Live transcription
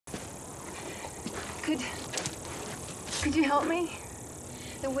Could you help me?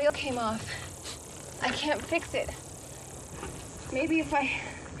 The wheel came off. I can't fix it. Maybe if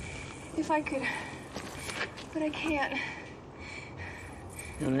I could, but I can't.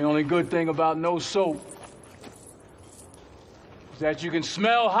 And the only good thing about no soap is that you can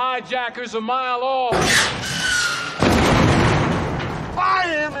smell hijackers a mile off. I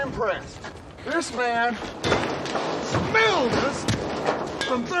am impressed. This man smells us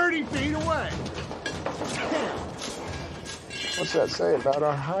from 30 feet away. Damn. What's that say about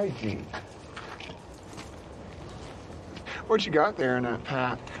our hygiene? What you got there in that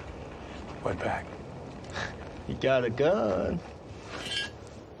pack? What pack? You got a gun.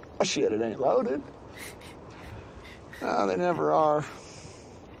 Oh, shit, it ain't loaded. No, they never are.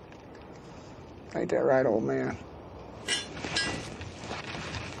 Ain't that right, old man?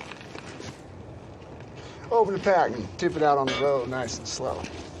 Open the pack and tip it out on the road nice and slow.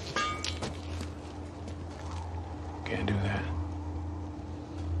 Can't do that.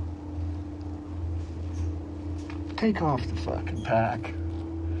 Take off the fucking pack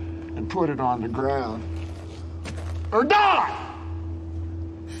and put it on the ground. Or die!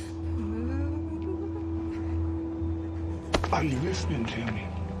 Are you listening to me?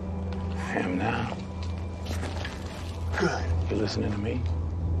 I am now. Good. You listening to me?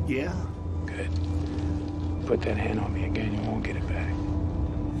 Yeah? Good. Put that hand on me again, you won't get it back.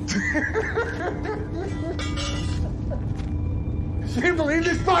 You believe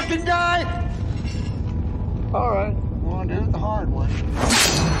this fucking guy? All right, we'll do it the hard way.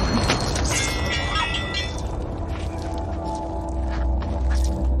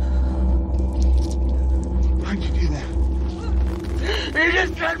 Why'd you do that? You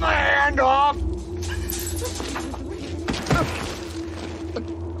just cut my hand off!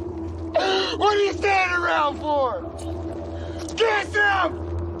 What are you standing around for? Kiss him!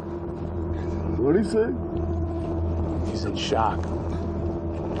 What'd he say? He's in shock.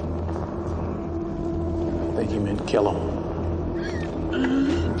 I think he meant kill him.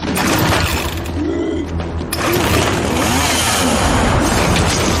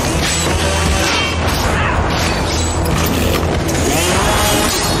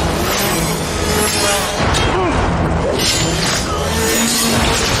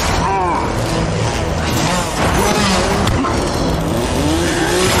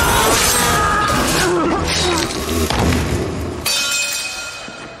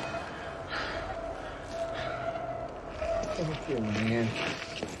 Man.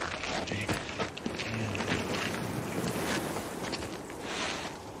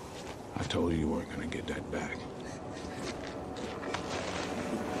 I told you you weren't gonna get that back.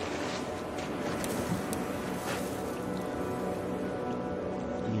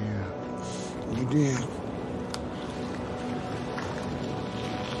 Yeah, you did.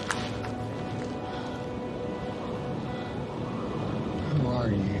 Who are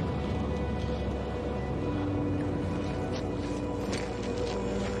you?